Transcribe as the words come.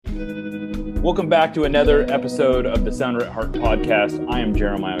Welcome back to another episode of the Sounder at Heart podcast. I am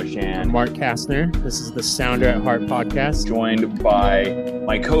Jeremiah O'Shan. I'm Mark Kastner. This is the Sounder at Heart podcast. Joined by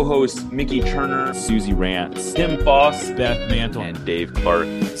my co-hosts Mickey Turner, Susie Rance, Tim Foss, Beth Mantle, and Dave Clark.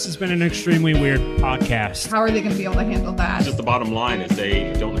 This has been an extremely weird podcast. How are they going to be able to handle that? Just the bottom line is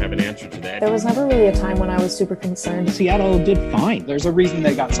they don't have an answer to that. There was never really a time when I was super concerned. Seattle did fine. There's a reason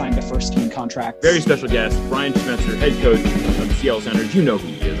they got signed a first team contract. Very special guest, Brian Schmetzer, head coach of the Seattle Sounders. You know who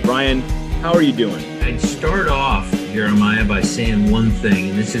he is. Brian, how are you doing? I'd start off, Jeremiah, by saying one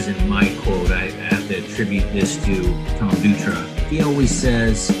thing, and this isn't my quote. I have to attribute this to Tom Dutra. He always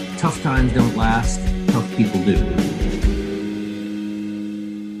says, tough times don't last, tough people do.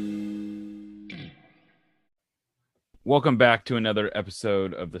 Welcome back to another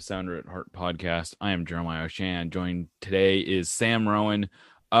episode of the Sounder at Heart podcast. I am Jeremiah O'Shan. Joined today is Sam Rowan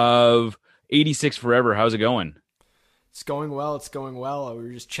of 86 Forever. How's it going? It's going well. It's going well. We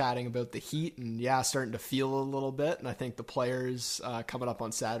were just chatting about the Heat and starting to feel a little bit. And I think the players coming up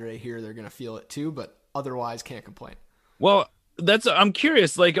on Saturday here, they're going to feel it too, but otherwise can't complain. Well, I'm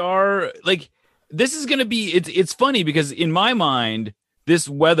curious, this is going to be, it's funny because in my mind, this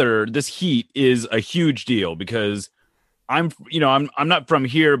weather, this heat is a huge deal because I'm not from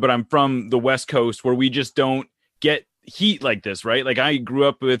here, but I'm from the West Coast where we just don't get heat like this, right? Like I grew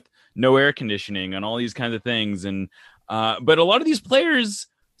up with no air conditioning and all these kinds of things. And, but a lot of these players,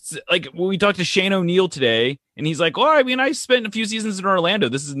 like when we talked to Shane O'Neill today, and he's like, I spent a few seasons in Orlando.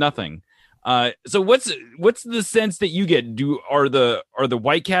 This is nothing. So what's the sense that you get? Are the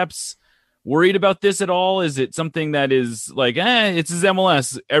Whitecaps worried about this at all? Is it something that is like, it's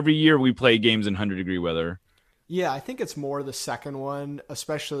MLS. Every year we play games in 100-degree weather. Yeah, I think it's more the second one,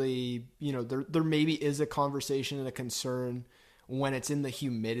 especially, there maybe is a conversation and a concern when it's in the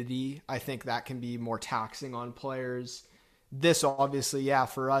humidity. I think that can be more taxing on players. This obviously,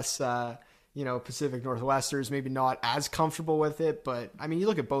 for us, Pacific Northwesters, maybe not as comfortable with it, but I mean, you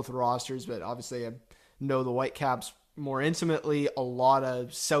look at both rosters, but obviously I know the Whitecaps more intimately. A lot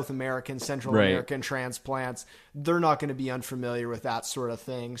of South American, Central American transplants, they're not going to be unfamiliar with that sort of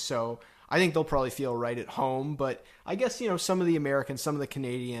thing. So I think they'll probably feel right at home, but I guess, some of the Americans, some of the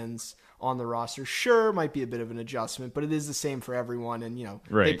Canadians on the roster, sure, might be a bit of an adjustment, but it is the same for everyone. And,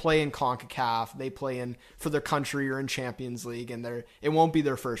 They play in CONCACAF, they play in for their country or in Champions League, and it won't be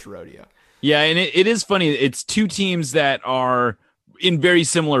their first rodeo. Yeah. And it is funny. It's two teams that are in very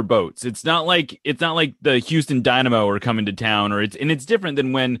similar boats. It's not like the Houston Dynamo are coming to town, it's different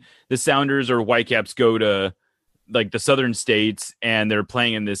than when the Sounders or Whitecaps go to like the southern states and they're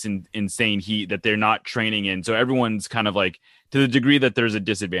playing in this insane heat that they're not training in. So everyone's kind of like, to the degree that there's a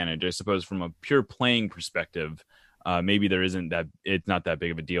disadvantage, I suppose, from a pure playing perspective, maybe there isn't that, it's not that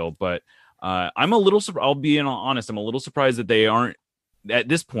big of a deal, but I'm a little, I'll be honest, I'm a little surprised that they aren't at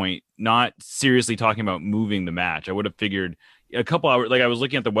this point, not seriously talking about moving the match. I would have figured a couple hours, like I was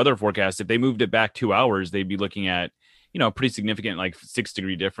looking at the weather forecast, if they moved it back 2 hours, they'd be looking at, a pretty significant, like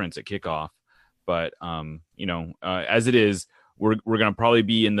 6-degree difference at kickoff. But, as it is, we're going to probably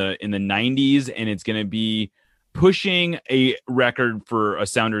be in the 90s, and it's going to be pushing a record for a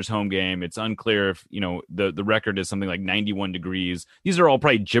Sounders home game. It's unclear if, the record is something like 91 degrees. These are all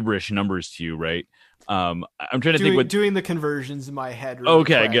probably gibberish numbers to you, right? I'm trying to think doing the conversions in my head. Really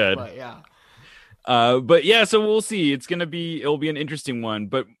okay, quick, good. But yeah. So we'll see. It'll be an interesting one,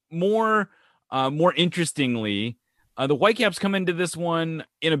 but more interestingly, the Whitecaps come into this one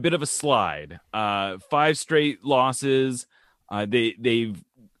in a bit of a slide. 5 straight losses. I think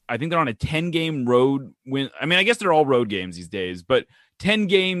they're on a 10-game road win. I mean, I guess they're all road games these days, but 10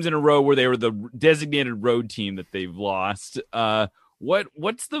 games in a row where they were the designated road team that they've lost.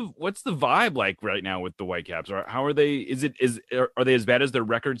 What's the vibe like right now with the Whitecaps? Or how are they? Are they as bad as their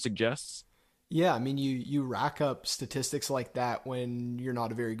record suggests? Yeah, I mean, you rack up statistics like that when you're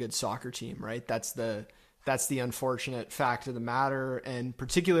not a very good soccer team, right? That's the unfortunate fact of the matter, and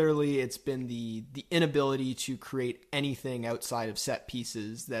particularly it's been the inability to create anything outside of set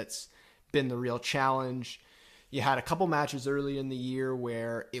pieces that's been the real challenge. You had a couple matches early in the year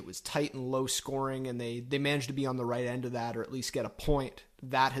where it was tight and low scoring, and they managed to be on the right end of that, or at least get a point.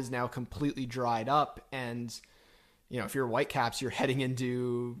 That has now completely dried up, and if you're Whitecaps, you're heading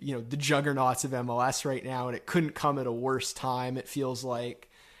into the juggernauts of MLS right now, and it couldn't come at a worse time. It feels like.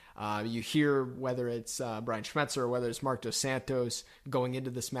 You hear whether it's Brian Schmetzer or whether it's Mark Dos Santos going into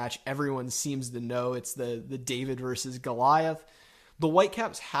this match, everyone seems to know it's the David versus Goliath. The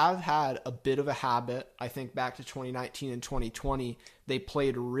Whitecaps have had a bit of a habit. I think back to 2019 and 2020, they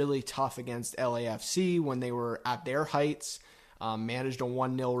played really tough against LAFC when they were at their heights. managed a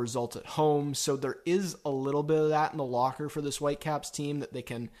 1-0 result at home. So there is a little bit of that in the locker for this Whitecaps team, that they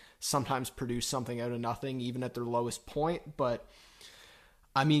can sometimes produce something out of nothing, even at their lowest point. But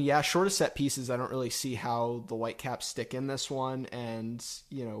I mean, yeah, short of set pieces, I don't really see how the Whitecaps stick in this one. And,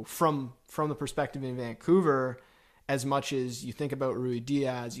 you know, from the perspective in Vancouver, as much as you think about Rui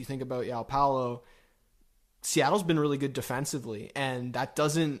Diaz, you think about Yao Paulo, Seattle's been really good defensively, and that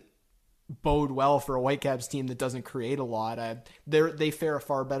doesn't bode well for a Whitecaps team that doesn't create a lot. They fare a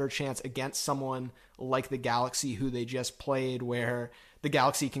far better chance against someone like the Galaxy, who they just played, where the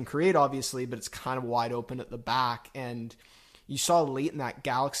Galaxy can create, obviously, but it's kind of wide open at the back. And you saw late in that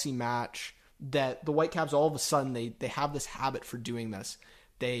Galaxy match that the Whitecaps, all of a sudden, they have this habit for doing this.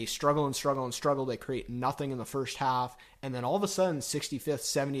 They struggle and struggle and struggle. They create nothing in the first half. And then all of a sudden, 65th,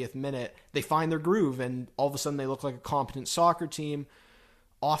 70th minute, they find their groove. And all of a sudden, they look like a competent soccer team.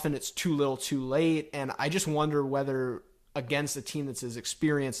 Often it's too little too late. And I just wonder whether, against a team that's as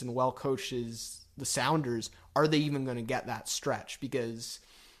experienced and well-coached as the Sounders, are they even going to get that stretch? Because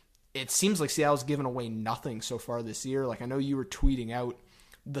it seems like Seattle's given away nothing so far this year. Like, I know you were tweeting out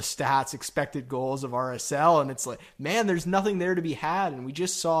the stats, expected goals of RSL, and it's like, man, there's nothing there to be had. And we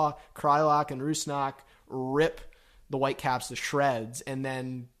just saw Krylak and Rusnak rip the Whitecaps to shreds and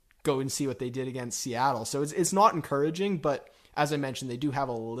then go and see what they did against Seattle. So it's not encouraging, but as I mentioned, they do have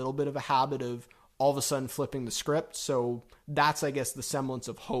a little bit of a habit of all of a sudden flipping the script. So that's, I guess, the semblance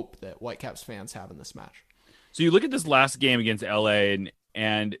of hope that Whitecaps fans have in this match. So you look at this last game against LA,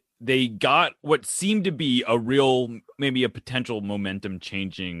 and they got what seemed to be a real, maybe a potential momentum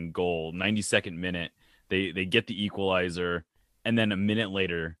changing goal. 92nd minute, they get the equalizer, and then a minute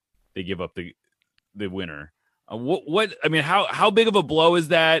later they give up the winner. What I mean, how big of a blow is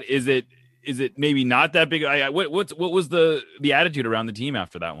that? Is it maybe not that big? What was the attitude around the team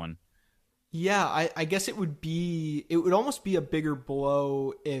after that one? Yeah, I guess it would almost be a bigger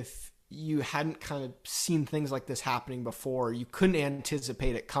blow if you hadn't kind of seen things like this happening before. You couldn't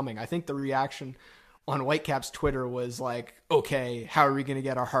anticipate it coming. I think the reaction on Whitecaps Twitter was like, okay, how are we going to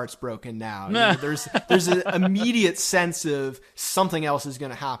get our hearts broken now? You know, there's an immediate sense of something else is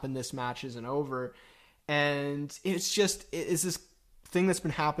going to happen. This match isn't over. And it's this thing that's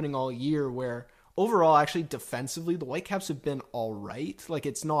been happening all year where overall, actually defensively, the Whitecaps have been all right. Like,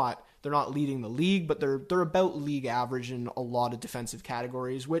 they're not leading the league, but they're about league average in a lot of defensive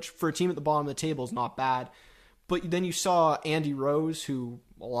categories, which for a team at the bottom of the table is not bad. But then you saw Andy Rose, who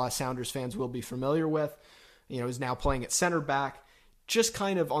a lot of Sounders fans will be familiar with, is now playing at center back, just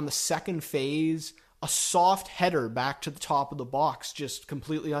kind of on the second phase, a soft header back to the top of the box, just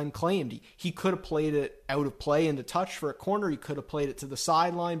completely unclaimed. He could have played it out of play into touch for a corner. He could have played it to the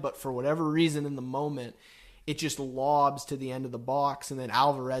sideline, but for whatever reason in the moment, it just lobs to the end of the box, and then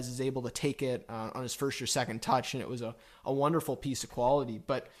Alvarez is able to take it on his first or second touch, and it was a wonderful piece of quality.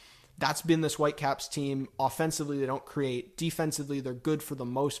 But that's been this Whitecaps team. Offensively, they don't create. Defensively, they're good for the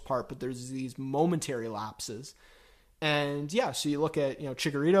most part, but there's these momentary lapses. And yeah, so you look at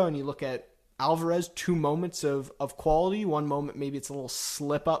Chicharito and you look at Alvarez, 2 moments of quality. One moment, maybe it's a little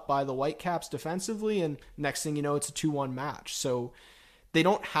slip up by the Whitecaps defensively, and next thing you know, it's a 2-1 match. So they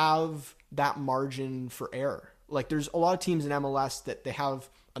don't have that margin for error. Like, there's a lot of teams in MLS that they have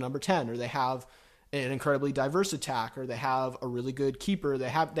a number 10, or they have an incredibly diverse attack, or they have a really good keeper. They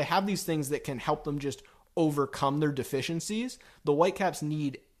have these things that can help them just overcome their deficiencies. The Whitecaps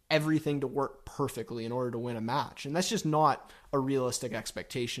need everything to work perfectly in order to win a match. And that's just not a realistic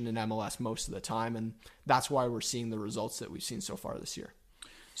expectation in MLS most of the time. And that's why we're seeing the results that we've seen so far this year.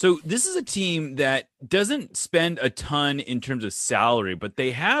 So this is a team that doesn't spend a ton in terms of salary, but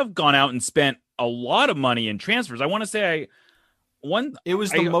they have gone out and spent a lot of money in transfers. I want to say it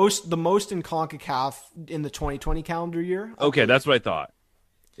was the most in CONCACAF in the 2020 calendar year. Okay, that's what I thought.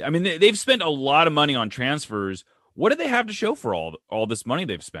 I mean, they've spent a lot of money on transfers. What do they have to show for all this money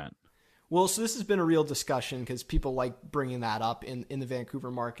they've spent? Well, so this has been a real discussion because people like bringing that up in the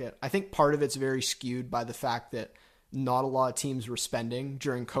Vancouver market. I think part of it's very skewed by the fact that not a lot of teams were spending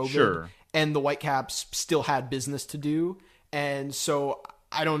during COVID. Sure. And the Whitecaps still had business to do. And so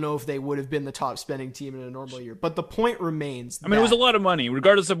I don't know if they would have been the top spending team in a normal year. But the point remains. I mean, it was a lot of money,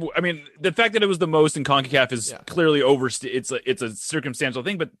 regardless of. I mean, the fact that it was the most in CONCACAF is clearly it's a circumstantial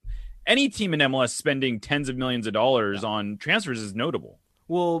thing. But any team in MLS spending tens of millions of dollars on transfers is notable.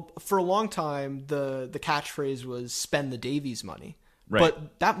 Well, for a long time, the catchphrase was "spend the Davies money," right.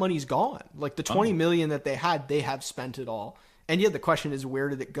 But that money's gone. Like the $20 million that they have spent it all. And yeah, the question is, where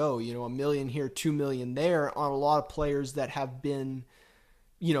did it go? $1 million here, $2 million there on a lot of players that have been,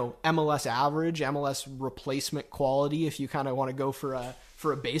 MLS average, MLS replacement quality. If you kind of want to go for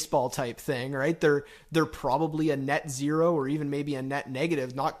for a baseball type thing, right? They're probably a net zero or even maybe a net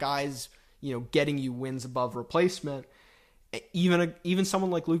negative, not guys, getting you wins above replacement. Even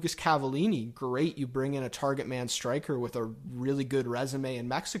someone like Lucas Cavallini, great, you bring in a target man striker with a really good resume in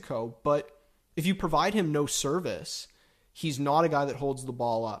Mexico, but if you provide him no service, he's not a guy that holds the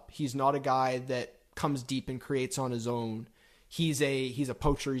ball up. He's not a guy that comes deep and creates on his own. He's a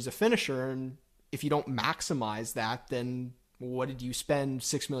poacher, he's a finisher, and if you don't maximize that, then what did you spend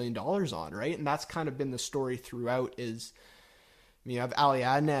 $6 million on, right? And that's kind of been the story throughout is, you have Ali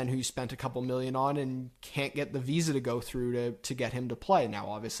Adnan, who you spent a couple million on and can't get the visa to go through to get him to play. Now,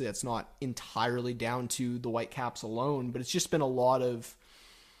 obviously, that's not entirely down to the Whitecaps alone, but it's just been a lot of...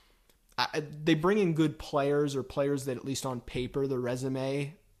 they bring in good players or players that at least on paper, the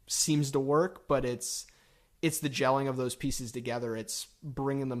resume seems to work, but it's the gelling of those pieces together. It's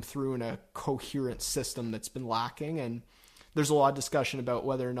bringing them through in a coherent system that's been lacking. And there's a lot of discussion about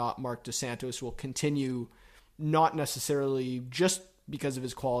whether or not Mark Dos Santos will continue, not necessarily just because of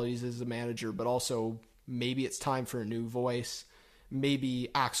his qualities as a manager, but also maybe it's time for a new voice. Maybe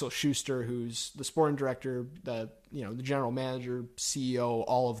Axel Schuster, who's the sporting director, the general manager, CEO,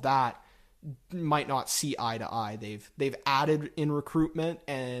 all of that, might not see eye to eye. They've added in recruitment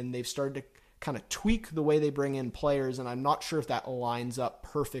and they've started to kind of tweak the way they bring in players, and I'm not sure if that lines up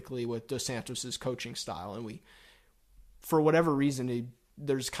perfectly with Dos Santos's coaching style. And for whatever reason,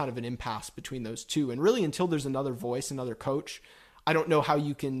 there's kind of an impasse between those two. And really, until there's another voice, another coach, I don't know how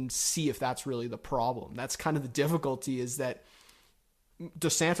you can see if that's really the problem. That's kind of the difficulty, is that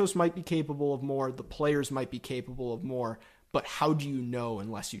Dos Santos might be capable of more, the players might be capable of more, but how do you know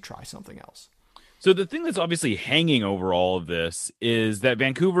unless you try something else? So the thing that's obviously hanging over all of this is that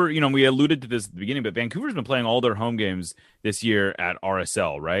Vancouver, we alluded to this at the beginning, but Vancouver's been playing all their home games this year at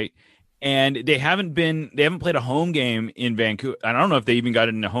RSL, right? And they haven't played a home game in Vancouver. I don't know if they even got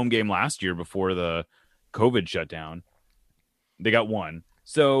in a home game last year before the COVID shutdown. They got one.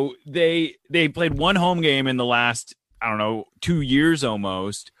 So they played one home game in the last, 2 years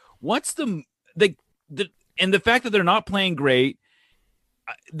almost. What's the fact that they're not playing great,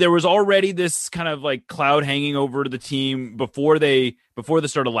 there was already this kind of like cloud hanging over the team before the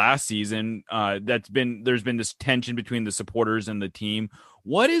start of last season. There's been this tension between the supporters and the team.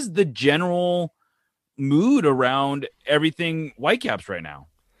 What is the general mood around everything Whitecaps right now?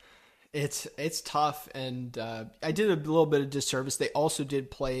 It's tough, and I did a little bit of disservice. They also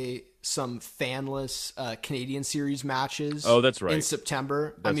did play some fanless Canadian Series matches. Oh, that's right. In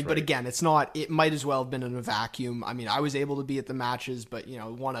September. That's but again, it might as well have been in a vacuum. I was able to be at the matches, but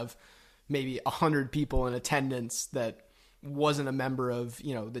one of maybe 100 people in attendance that wasn't a member of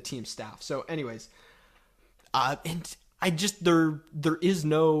the team staff. So, anyways, and I just there's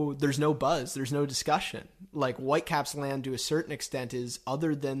no buzz, there's no discussion. Like Whitecaps land to a certain extent is,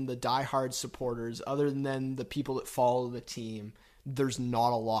 other than the diehard supporters, other than the people that follow the team, there's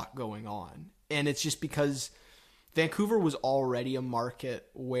not a lot going on. And it's just because Vancouver was already a market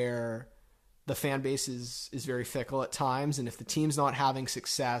where the fan base is very fickle at times, and if the team's not having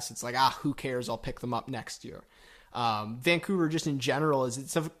success, it's like, who cares? I'll pick them up next year. Vancouver just in general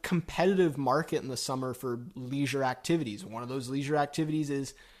it's a competitive market in the summer for leisure activities. One of those leisure activities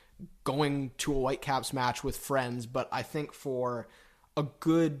is going to a Whitecaps match with friends. But I think for a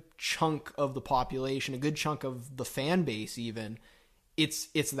good chunk of the population, a good chunk of the fan base even, it's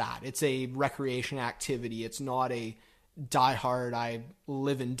a recreation activity. It's not a diehard, I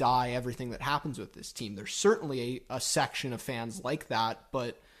live and die everything that happens with this team. There's certainly a section of fans like that,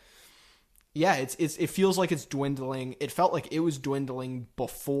 but yeah, it feels like it's dwindling. It felt like it was dwindling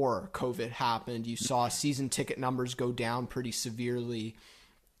before COVID happened. You saw season ticket numbers go down pretty severely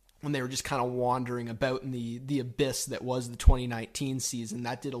when they were just kind of wandering about in the abyss that was the 2019 season.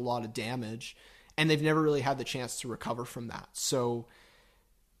 That did a lot of damage, and they've never really had the chance to recover from that. So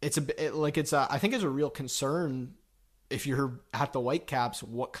I think it's a real concern if you're at the Whitecaps.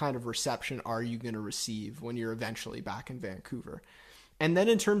 What kind of reception are you going to receive when you're eventually back in Vancouver? And then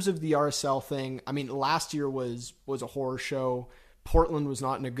in terms of the RSL thing, last year was a horror show. Portland was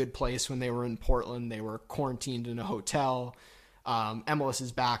not in a good place when they were in Portland. They were quarantined in a hotel. MLS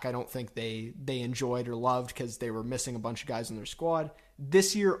is back. I don't think they enjoyed or loved because they were missing a bunch of guys in their squad.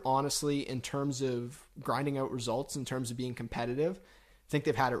 This year, honestly, in terms of grinding out results, in terms of being competitive, I think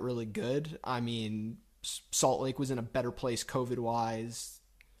they've had it really good. Salt Lake was in a better place COVID-wise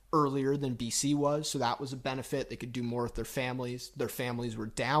earlier than BC was, so that was a benefit. They could do more with their families. Their families were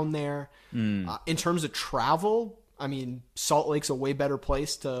down there. In terms of travel, Salt Lake's a way better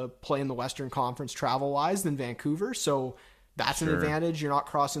place to play in the Western Conference travel-wise than Vancouver, so That's an Sure. advantage. You're not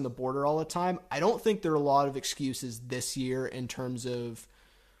crossing the border all the time. I don't think there are a lot of excuses this year in terms of,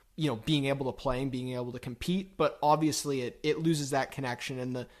 being able to play and being able to compete, but obviously it loses that connection.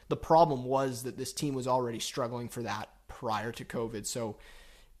 And the problem was that this team was already struggling for that prior to COVID. So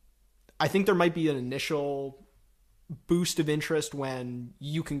I think there might be an initial boost of interest when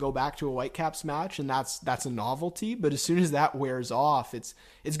you can go back to a Whitecaps match, and that's a novelty. But as soon as that wears off, it's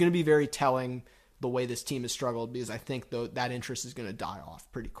going to be very telling the way this team has struggled, because I think that interest is going to die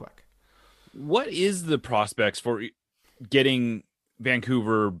off pretty quick. What is the prospects for getting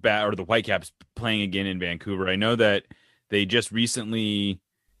Vancouver back, or the Whitecaps playing again in Vancouver? I know that they just recently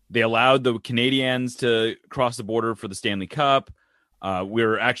allowed the Canadians to cross the border for the Stanley Cup.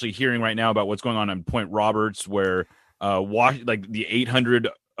 We're actually hearing right now about what's going on Point Roberts, where the 800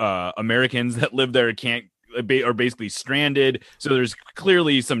 Americans that live there are basically stranded. So there's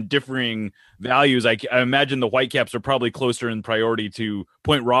clearly some differing values. I imagine the Whitecaps are probably closer in priority to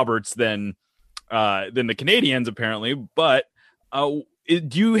Point Roberts than the Canadians, apparently. But do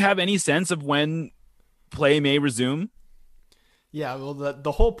you have any sense of when play may resume? Yeah, well,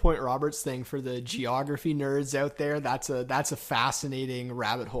 the whole Point Roberts thing, for the geography nerds out there, that's a fascinating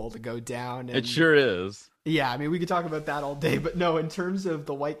rabbit hole to go down. And it sure is. Yeah, I mean, we could talk about that all day, but no, in terms of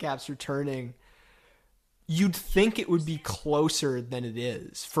the Whitecaps returning, you'd think it would be closer than it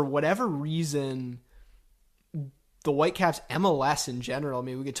is. For whatever reason, the Whitecaps, MLS in general, I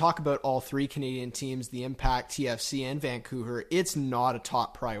mean, we could talk about all three Canadian teams, the Impact, TFC, and Vancouver. It's not a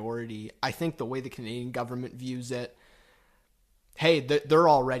top priority. I think the way the Canadian government views it, hey, they're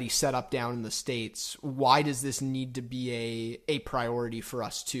already set up down in the States. Why does this need to be a priority for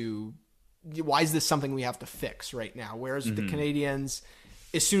us to... Why is this something we have to fix right now? Whereas with the Canadians,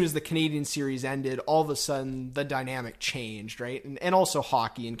 as soon as the Canadian series ended, all of a sudden the dynamic changed, right? And also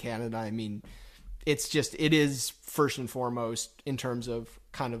hockey in Canada, I mean, it is first and foremost in terms of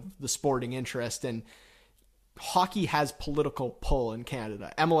kind of the sporting interest, and hockey has political pull in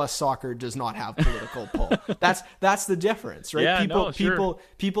Canada. MLS soccer does not have political pull. That's the difference, right? Yeah,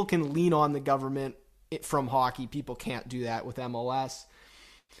 People can lean on the government from hockey. People can't do that with MLS.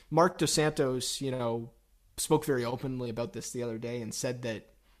 Mark Dos Santos, spoke very openly about this the other day and said that,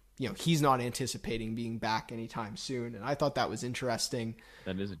 he's not anticipating being back anytime soon. And I thought that was interesting.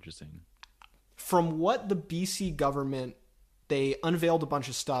 That is interesting. From what the BC government, they unveiled a bunch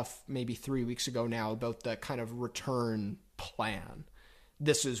of stuff maybe 3 weeks ago now about the kind of return plan.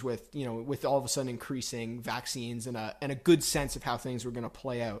 This is with all of a sudden increasing vaccines and a good sense of how things were going to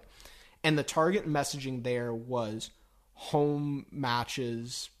play out. And the target messaging there was home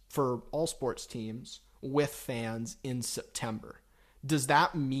matches for all sports teams with fans in September. Does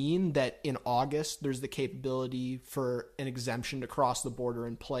that mean that in August there's the capability for an exemption to cross the border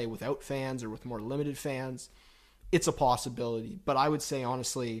and play without fans or with more limited fans? It's a possibility, but I would say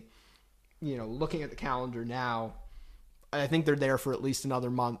honestly, looking at the calendar now, I think they're there for at least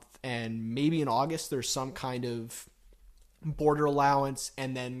another month, and maybe in August there's some kind of border allowance,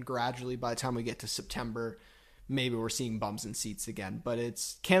 and then gradually by the time we get to September, maybe we're seeing bums in seats again. But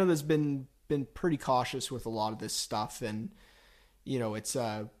Canada's been pretty cautious with a lot of this stuff, and it's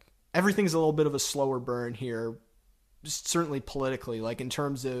everything's a little bit of a slower burn here, certainly politically. Like in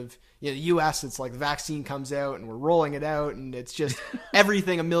terms of the U.S., it's like the vaccine comes out and we're rolling it out, and it's just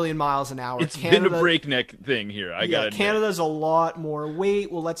everything a million miles an hour. It's been a breakneck thing here. Canada's a lot more.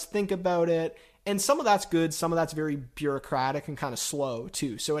 Well, let's think about it. And some of that's good, some of that's very bureaucratic and kind of slow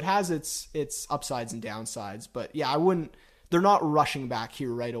too. So it has its upsides and downsides. But yeah, they're not rushing back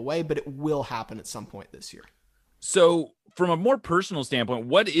here right away, but it will happen at some point this year. So from a more personal standpoint,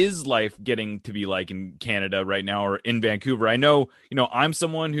 what is life getting to be like in Canada right now, or in Vancouver? I know, I'm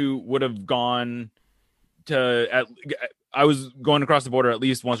someone who would have gone I was going across the border at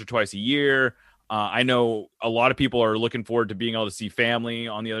least once or twice a year. I know a lot of people are looking forward to being able to see family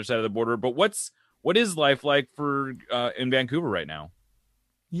on the other side of the border, but what is life like for in Vancouver right now?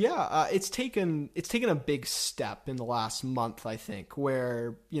 Yeah, it's taken a big step in the last month, I think,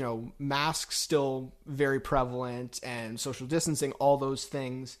 where, masks still very prevalent and social distancing, all those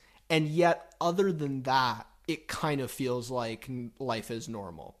things. And yet, other than that, it kind of feels like life is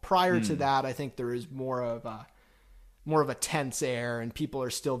normal. Prior to that, I think there is more of a tense air, and people are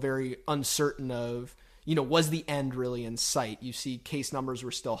still very uncertain of, was the end really in sight? You see case numbers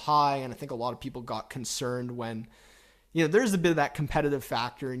were still high, and I think a lot of people got concerned when, there's a bit of that competitive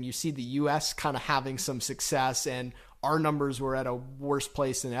factor, and you see the U.S. kind of having some success, and our numbers were at a worse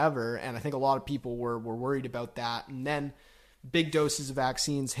place than ever, and I think a lot of people were worried about that. And then big doses of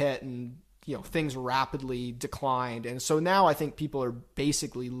vaccines hit, and things rapidly declined. And so now I think people are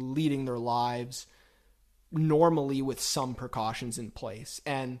basically leading their lives normally with some precautions in place.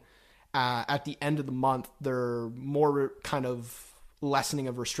 And at the end of the month, there are more kind of lessening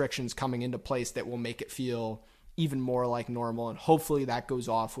of restrictions coming into place that will make it feel even more like normal. And hopefully that goes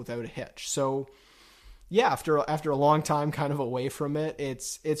off without a hitch. So yeah, after a long time kind of away from it,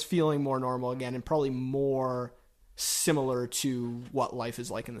 it's feeling more normal again, and probably more similar to what life is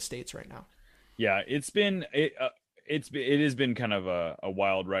like in the States right now. Yeah, it has been kind of a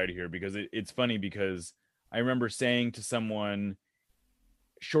wild ride here, because it's funny, because I remember saying to someone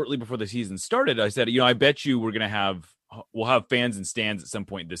shortly before the season started, I said, I bet you we'll have fans in stands at some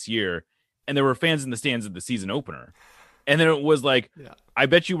point this year. And there were fans in the stands at the season opener. And then it was like, yeah, I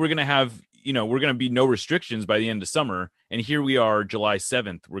bet you we're going to have, we're going to be no restrictions by the end of summer. And here we are, July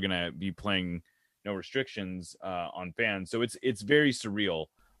 7th, we're going to be playing no restrictions on fans. So it's very surreal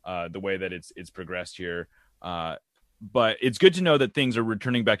the way that it's progressed here. But it's good to know that things are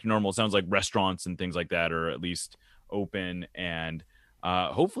returning back to normal. It sounds like restaurants and things like that are at least open. And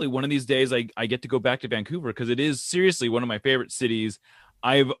hopefully one of these days I get to go back to Vancouver, because it is seriously one of my favorite cities.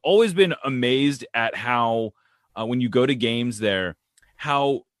 I've always been amazed at how when you go to games there,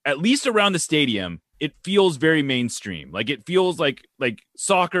 how at least around the stadium, it feels very mainstream. Like it feels like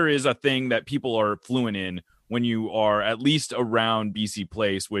soccer is a thing that people are fluent in when you are at least around BC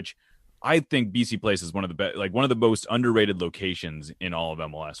Place, which I think BC Place is one of the best, like one of the most underrated locations in all of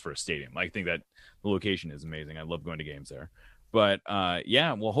MLS for a stadium. I think that the location is amazing. I love going to games there. But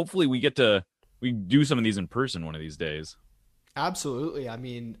yeah, well, hopefully we do some of these in person one of these days. Absolutely. I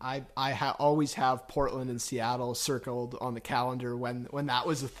mean, I always have Portland and Seattle circled on the calendar when that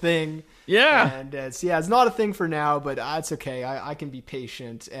was a thing. Yeah. And it's not a thing for now, but it's okay. I can be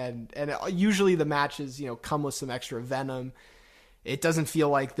patient. And usually the matches, come with some extra venom. It doesn't feel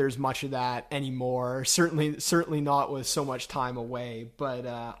like there's much of that anymore. Certainly not with so much time away.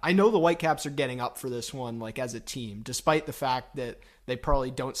 But I know the Whitecaps are getting up for this one, like as a team, despite the fact that they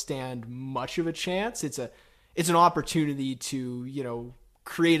probably don't stand much of a chance. It's an opportunity to,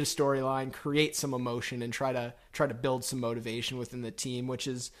 create a storyline, create some emotion, and try to build some motivation within the team, which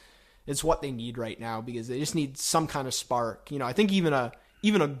is what they need right now, because they just need some kind of spark. I think even a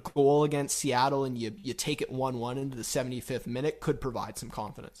goal against Seattle and you take it 1-1 into the 75th minute could provide some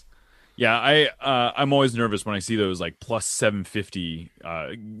confidence. Yeah, I'm always nervous when I see those like plus 750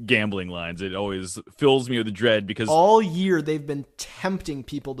 gambling lines. It always fills me with dread, because all year they've been tempting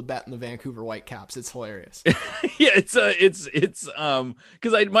people to bet in the Vancouver Whitecaps. It's hilarious. Yeah, it's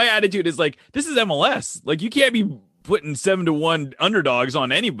because my attitude is like, this is MLS. Like, you can't be putting 7-1 underdogs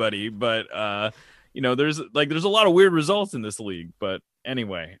on anybody. But there's a lot of weird results in this league. But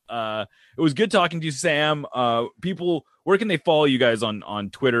anyway, it was good talking to you, Sam. People, where can they follow you guys on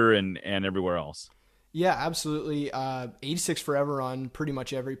Twitter and everywhere else? Yeah, absolutely. 86 Forever on pretty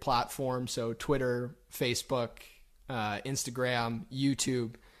much every platform. So Twitter, Facebook, Instagram,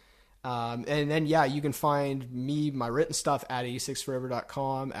 YouTube. And then, you can find me, my written stuff at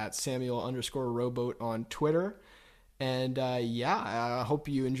 86forever.com, at Samuel_rowboat on Twitter. And I hope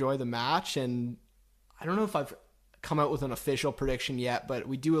you enjoy the match. And I don't know if I've come out with an official prediction yet, but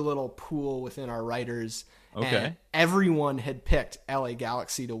we do a little pool within our writers. Okay. And everyone had picked LA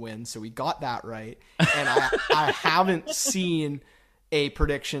Galaxy to win, so we got that right. And I haven't seen a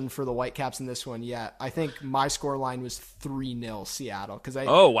prediction for the Whitecaps in this one yet. I think my score line was 3-0 Seattle, because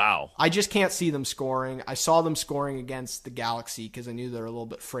I just can't see them scoring. I saw them scoring against the Galaxy because I knew they were a little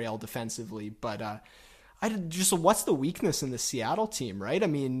bit frail defensively, but what's the weakness in the Seattle team, right? I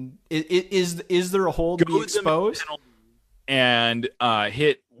mean, is there a hole to be exposed? And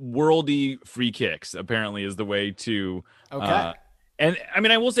hit worldy free kicks, apparently, is the way to. Okay. And I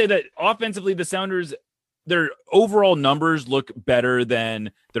mean, I will say that offensively, the Sounders, their overall numbers look better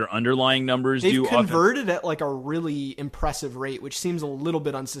than their underlying numbers do. They've converted at like a really impressive rate, which seems a little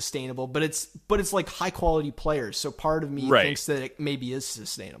bit unsustainable. But it's like high quality players, so part of me thinks that it maybe is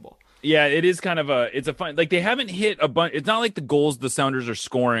sustainable. Yeah, it is kind of it's a fun, like, they haven't hit a bunch. It's not like the goals the Sounders are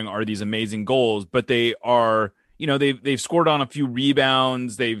scoring are these amazing goals, but they are, they've scored on a few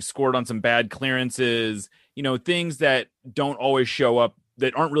rebounds. They've scored on some bad clearances, things that don't always show up,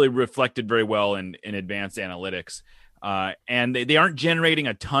 that aren't really reflected very well in advanced analytics. And they aren't generating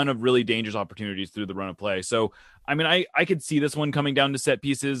a ton of really dangerous opportunities through the run of play. So, I mean, I could see this one coming down to set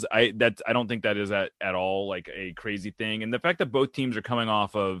pieces. I don't think that is at all like a crazy thing. And the fact that both teams are coming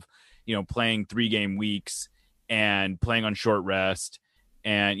off of, playing 3-game weeks and playing on short rest.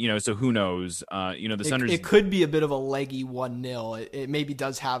 And, so who knows, the Sounders. It could be a bit of a leggy 1-0. It maybe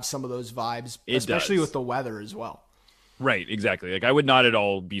does have some of those vibes, especially with the weather as well. Right. Exactly. Like, I would not at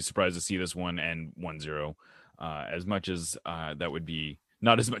all be surprised to see this one end 1-0, as much as that would be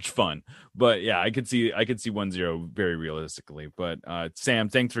not as much fun. But yeah, I could see 1-0 very realistically. But Sam,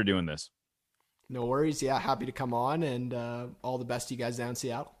 thanks for doing this. No worries. Yeah, happy to come on, and all the best to you guys down in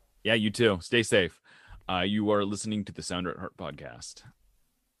Seattle. Yeah, you too. Stay safe. You are listening to the Sounder at Heart podcast.